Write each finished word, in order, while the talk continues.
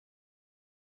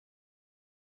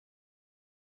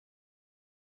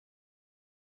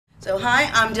So hi,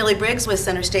 I'm Dilly Briggs with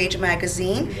Center Stage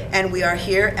Magazine, and we are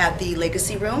here at the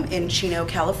Legacy Room in Chino,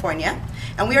 California,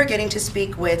 and we are getting to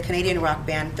speak with Canadian rock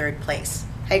band Third Place.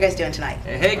 How you guys doing tonight?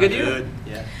 Hey, good. You?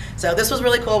 Yeah. So this was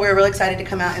really cool. We were really excited to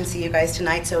come out and see you guys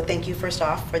tonight. So thank you first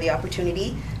off for the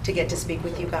opportunity to get to speak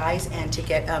with you guys and to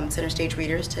get Center Stage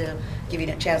readers to give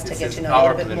you a chance to get to know you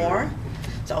a little bit more.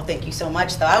 So thank you so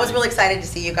much, though. I was really excited to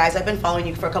see you guys. I've been following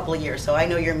you for a couple of years, so I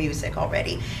know your music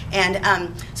already.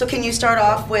 And so can you start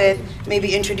off with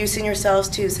maybe introducing yourselves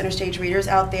to Center Stage readers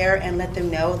out there and let them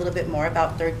know a little bit more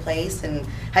about Third Place and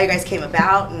how you guys came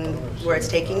about and where it's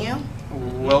taking you?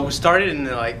 Well, we started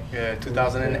in like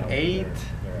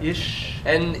 2008-ish.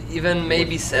 And even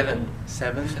maybe seven.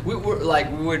 We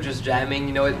were just jamming.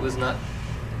 You know, it was not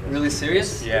really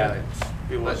serious. Yeah,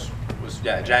 it was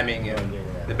jamming in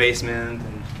the basement.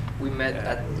 And we met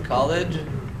at college.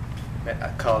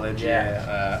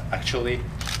 Actually,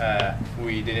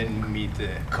 we didn't meet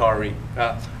Corey.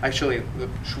 Actually,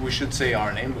 we should say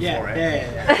our name before, right?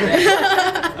 Yeah.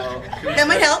 That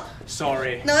might help.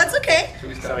 Sorry. No, that's okay.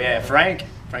 So yeah, Frank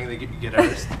the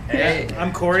guitarist. Hey,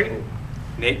 I'm Corey.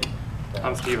 Nick.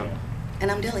 I'm Steven. And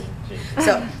I'm Dilly.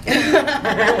 So,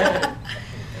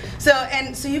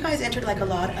 so you guys entered like a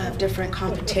lot of different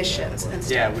competitions and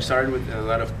stuff. Yeah, we started with a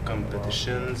lot of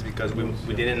competitions because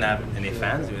we didn't have any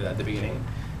fans at the beginning,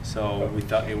 so we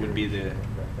thought it would be the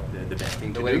best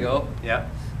thing to do. The way to go. Yeah.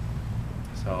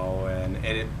 So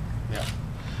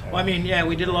Well, I mean, yeah,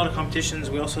 we did a lot of competitions.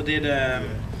 We also did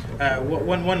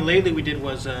one lately we did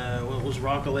was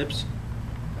Rockalypse,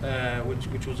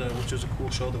 which was a cool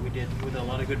show that we did with a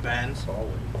lot of good bands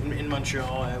in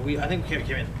Montreal. I think we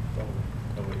came in,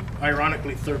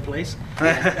 ironically, third place.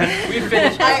 We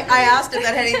finished. I asked if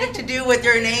that had anything to do with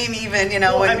your name, even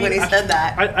when he said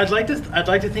that. I'd like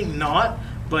to think not.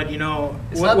 But you know,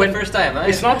 it's not the first time. Huh?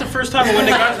 It's not the first time. When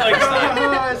the guys like,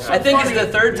 it's so I think funny. it's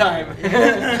the third time.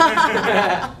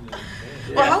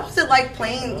 Well, how was it like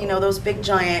playing, those big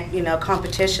giant,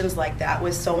 competitions like that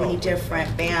with so many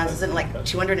different bands? Is it like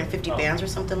 250 bands or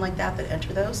something like that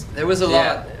enter those? There was a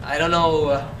lot. I don't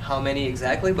know how many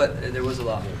exactly, but there was a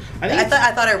lot. I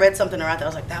thought I read something around that. I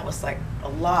was like, that was like a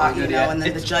lot, good, and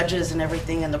then the judges and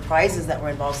everything and the prizes that were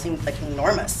involved seemed like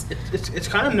enormous. It's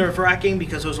kind of nerve-wracking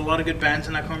because there's a lot of good bands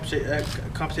in that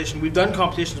competition. We've done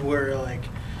competitions where like,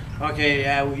 okay,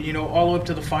 yeah, all the way up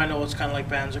to the final, it's kind of like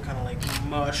bands are kind of like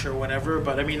mush or whatever.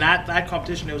 But I mean, that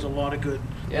competition, there was a lot of good,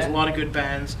 there's a lot of good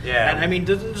bands. Yeah. And I mean,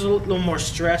 there's a little more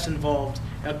stress involved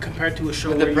compared to a show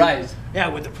with where the prize.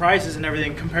 With the prizes and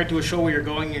everything, compared to a show where you're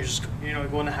just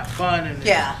going to have fun and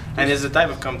And it's a type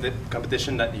of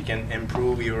competition that you can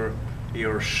improve your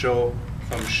show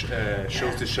from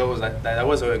shows to shows. That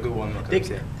was a good one.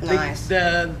 Nice.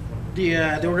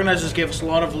 The organizers gave us a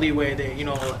lot of leeway. They,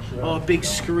 big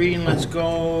screen, let's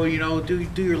go. Do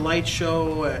your light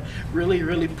show.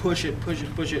 Really push it,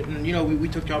 and we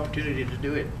took the opportunity to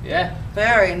do it. Yeah.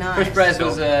 Very nice. First prize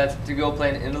was to go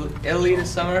play in Italy this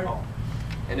summer,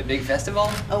 in a big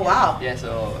festival. Oh wow. Yeah.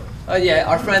 So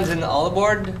our friends in All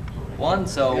Aboard won,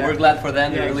 so we're glad for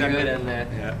them. They're really good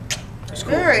and.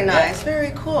 Cool. Very nice,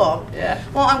 very cool. Yeah.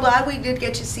 Well, I'm glad we did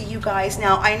get to see you guys.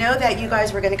 Now, I know that you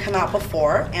guys were going to come out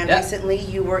before, and recently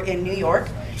you were in New York,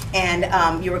 and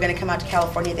you were going to come out to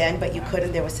California then, but you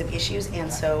couldn't. There was some issues, and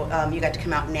so you got to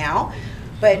come out now.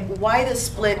 But why the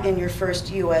split in your first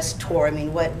U.S. tour? I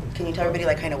mean, can you tell everybody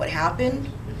like kind of what happened?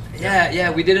 Yeah,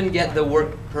 we didn't get the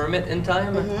work permit in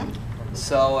time,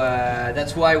 so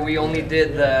that's why we only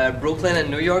did the Brooklyn and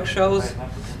New York shows.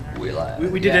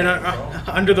 We did it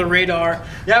under the radar.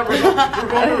 Yeah, we're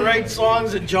going to write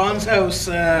songs at John's house,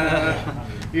 near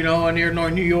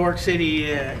New York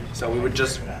City. So we would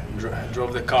just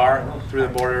drove the car through the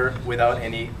border without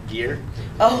any gear.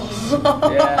 Oh.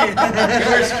 Yeah. We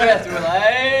were stressed. We were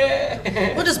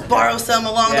like, we'll just borrow some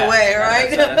along the way,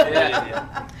 right?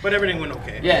 But everything went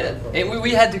okay. Yeah,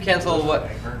 we had to cancel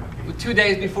 2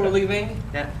 days before leaving.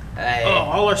 Yeah.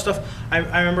 All our stuff. I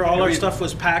remember all our stuff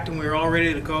was packed and we were all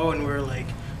ready to go and we were like,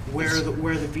 where are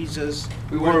the visas?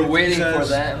 We were waiting for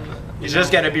them. You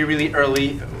just gotta be really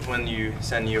early when you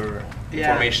send your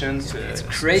informations. It's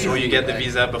crazy. So you get the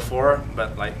visa before,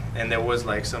 but and there was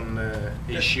some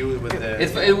issue with the.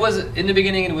 It was in the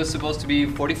beginning. It was supposed to be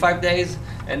 45 days,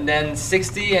 and then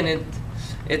 60, and it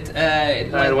went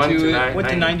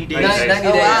to 90 days. 90 days.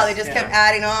 Oh wow, they just kept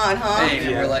adding on, huh?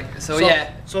 Hey, we're like, so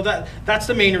that's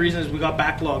the main reason is we got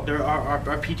backlogged.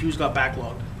 Our P2s got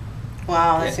backlogged.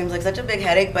 Wow, that seems like such a big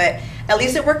headache, but at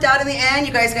least it worked out in the end.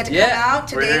 You guys got to come out.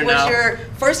 Today was your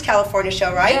first California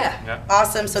show, right? Yeah.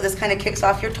 Awesome. So this kind of kicks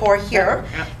off your tour here.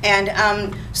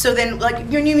 And so then,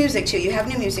 like, your new music too. You have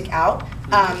new music out.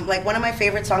 Like one of my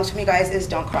favorite songs from you guys is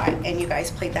 "Don't Cry," and you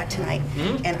guys played that tonight,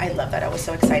 and I love that. I was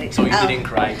so excited. So you didn't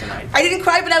cry tonight? I didn't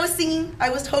cry, but I was singing. I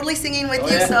was totally singing with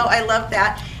you, so I love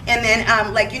that. And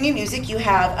then, like your new music, you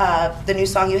have the new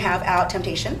song you have out,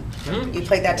 "Temptation." You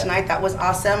played that tonight. That was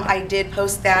awesome. I did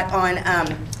post that on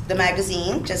the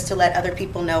magazine just to let other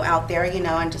people know out there, you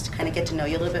know, and just to kind of get to know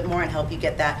you a little bit more and help you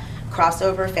get that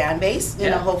crossover fan base, you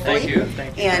know, hopefully.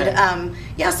 Thank you. And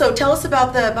yeah, so tell us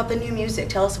about the new music.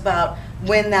 Tell us about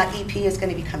when that EP is going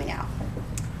to be coming out.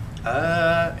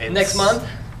 It's Next month,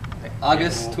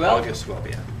 August 12th. August 12th,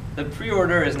 yeah. The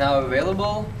pre-order is now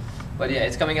available, but yeah,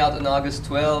 it's coming out on August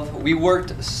 12th. We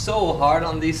worked so hard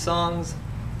on these songs,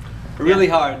 really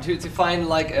hard to find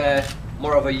like a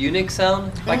more of a unique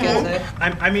sound, if I can say.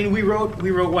 I mean, we wrote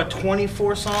what,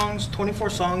 24 songs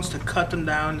to cut them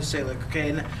down to say like, okay,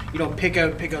 and, you know, pick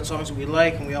out songs that we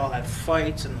like, and we all had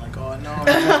fights and like, oh no,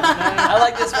 I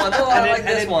like this one. No, I like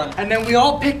this one. And then we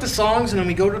all pick the songs, and then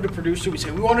we go to the producer. We say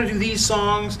we want to do these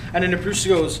songs, and then the producer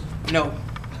goes, no.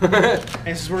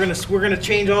 And says we're gonna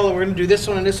change all. We're gonna do this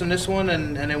one and this and this one,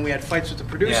 and then we had fights with the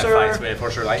producer. Yeah, fights with for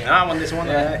sure. Like, I want this one.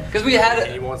 Yeah, because we had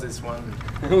he wants this one.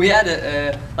 We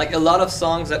had like a lot of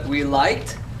songs that we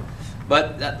liked,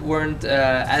 but that weren't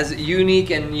as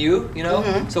unique and new, you know.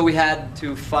 So we had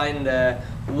to find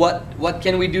what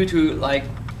can we do to like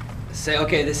say,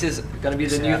 okay, this is gonna be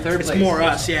the new third place. It's more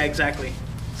us, yeah, exactly.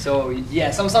 So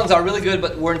yeah, some songs are really good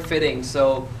but weren't fitting.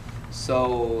 So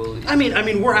I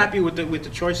mean, we're happy with the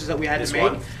choices that we had to make,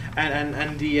 one.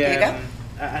 and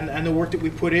the work that we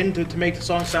put in to make the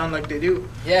songs sound like they do.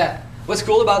 yeah, what's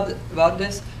cool about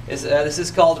this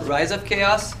is called Rise of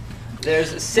Chaos.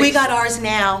 There's 6. We got ours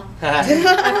now.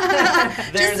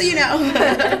 Just so you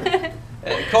know.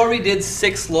 Corey did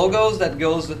 6 logos that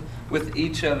goes with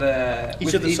each of the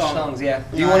songs. Yeah.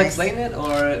 Do you want to Nice. explain it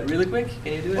or really quick?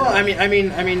 Can you do it? Well, I mean,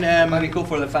 might be cool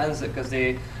for the fans because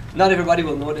not everybody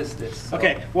will notice this. So.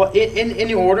 Okay, well, in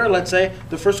the order, let's say,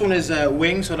 the first one is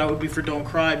Wing, so that would be for Don't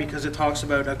Cry, because it talks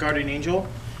about a guardian angel.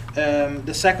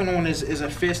 The second one is a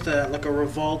fist, like a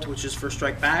revolt, which is for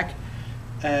Strike Back.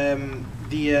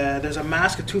 There's a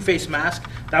mask, a two-faced mask,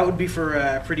 that would be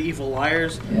for Pretty Evil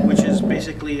Liars, which is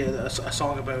basically a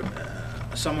song about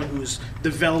someone who's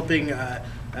developing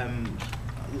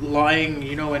lying,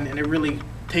 you know, and it really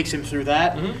takes him through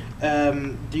that.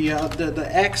 The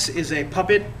X is a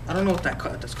puppet. I don't know what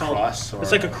that's called. Cross, or-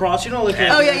 it's like a cross, you know, like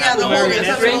Oh yeah, the holder, marionette.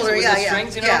 the strings, holder, with yeah, the yeah.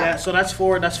 strings, you know? Yeah, so that's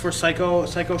for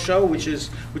Psycho Show, which is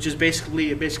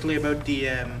basically about the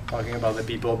Talking about the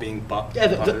people being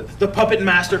the puppet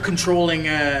master controlling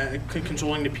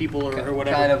controlling the people or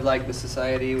whatever. Kind of like the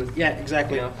society with. Yeah,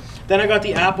 exactly. You know. Then I got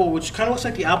the Apple, which kind of looks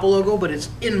like the Apple logo, but it's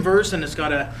inverse and it's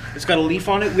got a leaf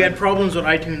on it. We had problems with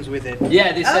iTunes with it.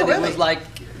 Yeah, they said Oh, really? it was like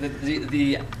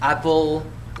the Apple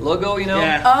logo, you know.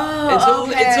 Yeah. Oh,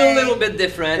 It's a little bit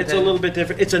different. It's a little bit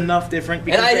different. It's enough different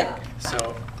because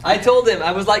So I told him,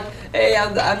 I was like, hey,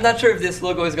 I'm not sure if this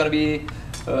logo is gonna be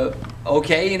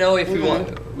okay, you know, if we don't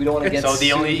want to get so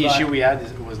the only sued by- issue we had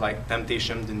was like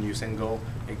Temptation, the new single.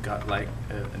 It got like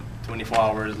 24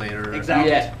 hours later.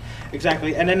 Exactly. Yeah.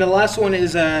 Exactly, and then the last one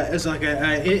is like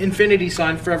a infinity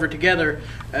sign, forever together,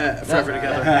 forever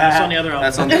together. That's on the other album.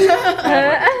 That's on this.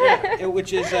 Yeah,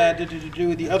 which is to do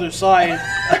with the other side,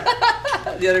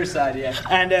 The other side, yeah.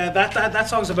 and that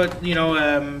song's about, you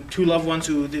know, two loved ones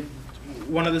who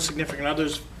one of the significant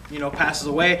others, you know, passes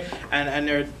away, and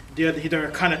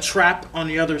they're kind of trapped on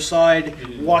the other side,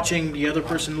 watching the other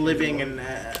person living, and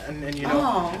you know,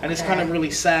 Oh, and it's okay. kind of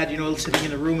really sad, you know, sitting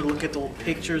in the room and look at the old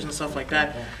pictures and stuff like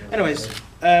that. Anyways,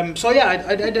 so yeah,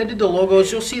 I did the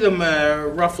logos. You'll see them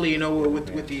roughly, you know,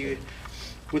 with the.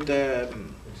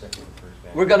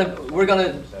 We're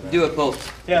gonna do a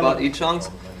post Yeah, about look. each songs.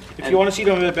 If you want to see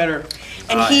them a bit better.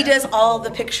 And he does all the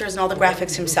pictures and all the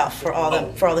graphics himself for all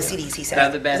the CDs. He says.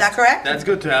 That's the Is best. that correct? That's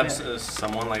good to have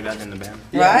someone like that in the band.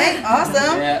 Right.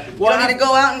 Awesome. Yeah. You don't need to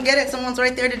go out and get it. Someone's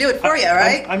right there to do it for you,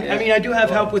 right? I mean, I do have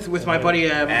help with my buddy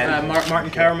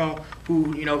Martin Caramo,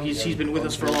 who, you know, he's been with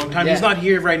us for a long time. Yeah. He's not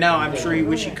here right now. I'm sure he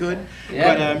wish he could,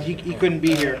 Yeah. but he couldn't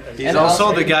be here. He's And also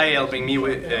also- the guy helping me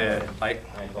with like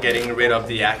getting rid of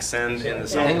the accent in the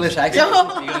song. English accent.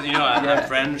 Because you know I'm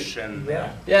French and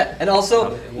Yeah, and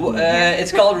also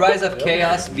it's called Rise of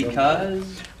Chaos because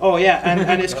Oh yeah,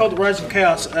 and it's called Rise of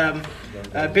Chaos.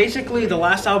 Basically, the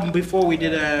last album before we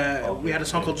had a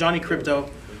song called Johnny Crypto,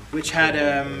 which had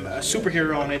a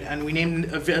superhero on it, and we named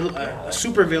a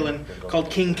super villain called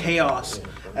King Chaos.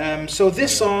 So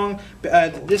this song,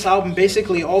 this album,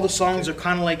 basically all the songs are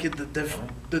kind of like the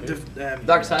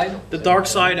Dark Side. the dark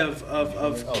side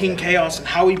of King Chaos and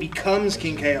how he becomes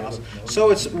King Chaos.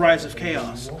 So it's Rise of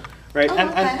Chaos. right? Oh, and,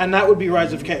 okay. and that would be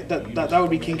Rise of that would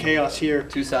be King Chaos here.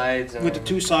 Two sides. With the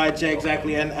two sides, yeah,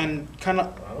 exactly, and kind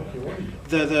of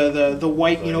the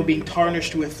white, you know, being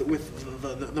tarnished with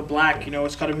the black, you know,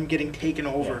 it's kind of getting taken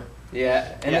over.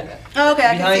 Yeah. And Yeah. Oh, okay, I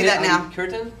can behind see it that on now. the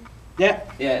curtain. Yeah,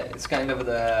 Yeah, it's kind of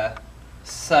the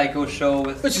psycho show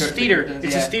with. it's his curtain theater. curtains,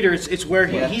 It's yeah. his theater. It's where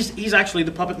Yeah. he's actually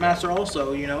the puppet master,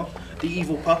 also. You know, the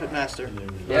evil puppet master.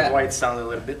 Yeah. That's why it sounded a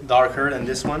little bit darker than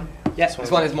this one. Yeah. This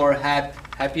one is more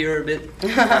happier a bit.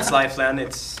 That's Lifeland.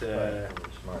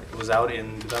 It was out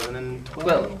in 2012.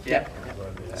 Well, yeah.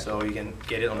 So you can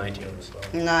get it on iTunes.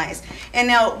 Nice. And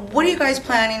now, what are you guys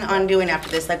planning on doing after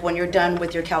this? Like when you're done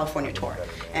with your California tour,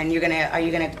 and are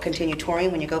you gonna continue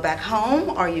touring when you go back home?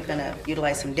 Are you gonna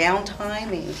utilize some downtime?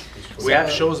 We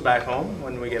have shows back home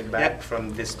when we get back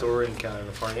from this tour in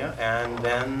California, and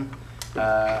then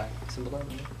Simple Plan.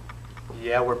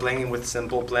 yeah, we're playing with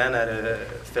Simple Plan at a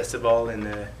festival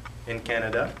in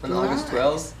Canada. On August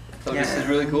 12th. So this is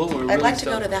really cool. We're I'd really like to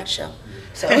go stoked. to that show.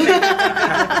 So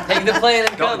Take the plane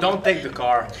and come. Don't take the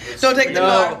car. don't take the No,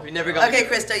 car. we never got. Okay,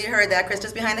 Krista, you heard that.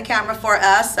 Krista's behind the camera for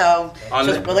us, so On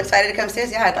she's the- real excited to come see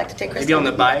us. Yeah, I'd like to take Krista. Maybe on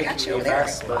the bike, Got you go over there.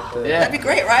 fast. But, Yeah. That'd be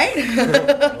great, right?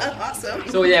 Awesome.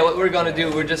 So yeah, what we're gonna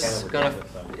do, we're just gonna,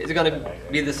 it's gonna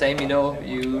be the same, you know.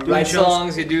 You write shows.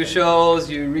 songs, you do shows,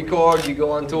 you record, you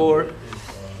go on tour,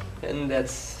 and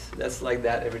that's like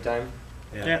that every time.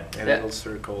 Yeah. And Yeah. a little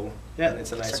circle. Yeah.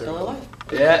 It's a nice Circle of circle.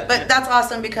 life. Yeah. But that's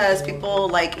awesome because people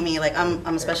like me, like I'm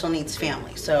a special needs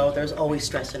family, so there's always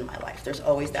stress in my life. There's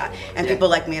always that. And Yeah. people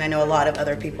like me, and I know a lot of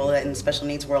other people that in the special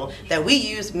needs world, that we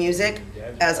use music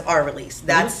as our release.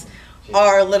 That's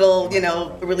our little, you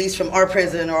know, release from our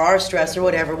prison or our stress or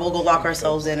whatever. We'll go lock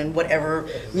ourselves in whatever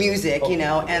music, you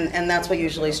know, and that's what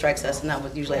usually strikes us and that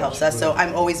what usually helps us. So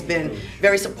I've always been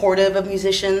very supportive of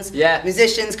musicians. Yeah.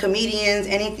 Musicians, comedians,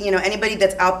 anybody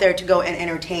that's out there to go and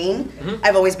entertain.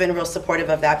 I've always been real supportive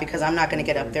of that because I'm not going to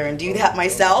get up there and do that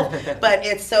myself. But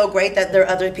it's so great that there are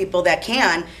other people that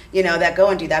can, you know, that go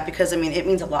and do that because I mean it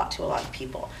means a lot to a lot of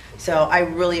people. So I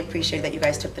really appreciate that you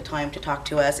guys took the time to talk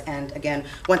to us and again,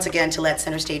 once again, to let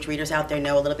Center Stage readers out there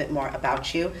know a little bit more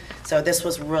about you. So this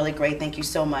was really great. Thank you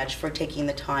so much for taking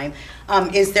the time.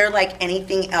 Is there like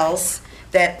anything else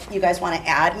that you guys want to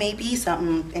add maybe?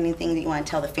 Anything that you want to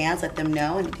tell the fans, let them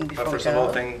know, anything before But we first go? of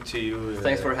all, thank to you.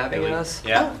 Thanks for having Billy. us.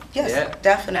 Yeah. Oh, yes, Yeah.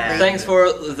 definitely. Thanks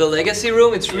for the Legacy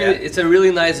Room. It's really, Yeah. it's a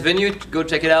really nice venue. Go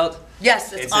check it out.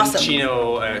 Yes, it's awesome. in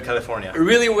Chino, California.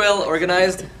 Really well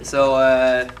organized.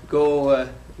 So go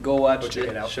watch check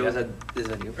it the out, shows yeah. at this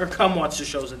venue. Or come watch the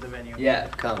shows at the venue. Yeah,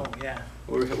 come. Oh yeah.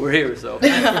 We're here, so.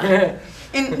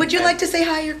 And would you like to say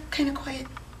hi? You're kind of quiet.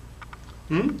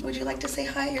 Would you like to say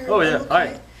hi? You're Oh, a yeah. little Hi.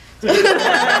 quiet.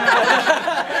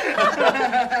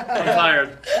 I'm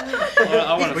tired.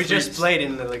 I want to We just played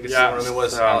in the Legacy Yeah. Room. It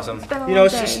was Yeah. awesome. You know,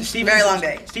 Steven's Very long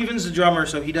day. Steven's the drummer,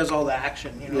 so he does all the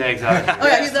action. You know? Yeah, exactly. Oh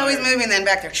yeah, he's always moving then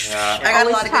back there. Yeah. I got a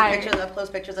Always lot of tired. good pictures, up close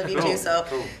pictures of you Cool, too. So,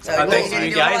 cool. so Thanks when for you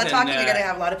you do a lot guys of talking, and, you're gonna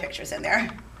have a lot of pictures in there.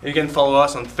 You can follow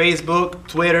us on Facebook,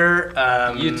 Twitter,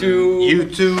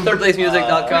 YouTube,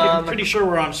 thirdplacemusic.com. Pretty sure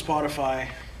we're on Spotify.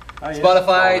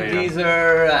 Spotify, Oh, yeah.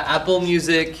 Deezer, Apple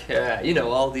Music, you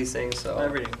know, all these things. So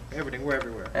Everything, we're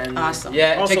everywhere. and Awesome.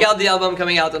 yeah, Also- check out the album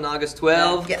coming out on August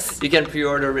 12th. Yes. You can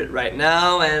pre-order it right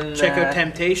now and Check out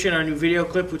Temptation, our new video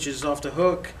clip, which is off the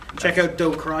hook. Check out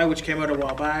Don't Cry, which came out a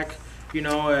while back. You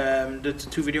know, the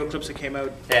two video clips that came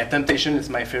out. Yeah, Temptation is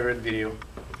my favorite video.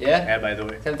 Yeah. Yeah, by the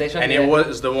way. Temptation. And yeah. it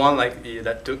was the one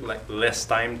that took like less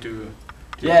time to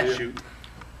Yeah. shoot.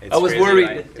 It's I was crazy, worried.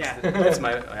 right? Yeah. It's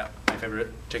my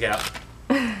favorite. Check it out.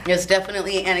 Yes,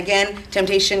 definitely. And again,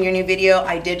 Temptation, your new video,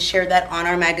 I did share that on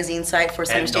our magazine site for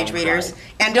Center And Stage Don't readers. Cry.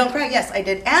 And Don't Cry, yes, I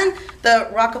did. And the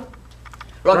Rockalypse.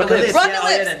 Rock Yeah, the oh, yeah,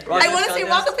 Lips. then. I want to say Rockalypse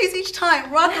Rock the Lips each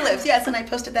time. Rock the Lips, yes, and I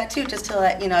posted that too, just to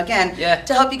let you know, again, Yeah.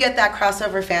 to help you get that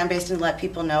crossover fan base and let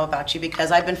people know about you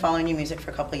because I've been following your music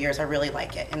for a couple of years. I really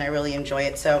like it and I really enjoy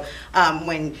it. So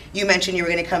when you mentioned you were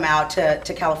going to come out to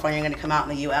California, you're going to come out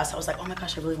in the U.S., I was like, oh my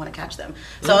gosh, I really want to catch them.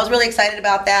 So I was really excited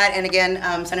about that. And again,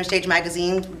 Center Stage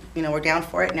Magazine, you know, we're down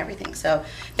for it and everything. So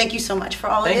thank you so much for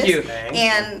all of Thank this. you. Thank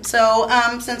And so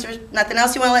since there's nothing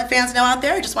else you want to let fans know out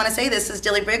there, I just want to say this is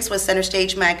Dilly Briggs with Center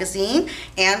Stage Magazine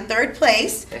and Third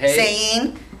Place Hey.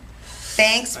 saying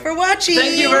thanks for watching.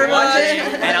 Thank you very much.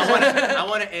 And I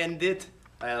want to end it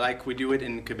like we do it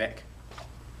in Quebec.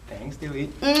 Thanks, Dilly.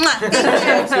 Mwah.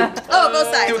 Thank you. Oh,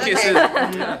 both sides. Two Okay.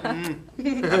 kisses.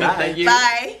 Thank you.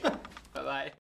 Bye. Bye-bye.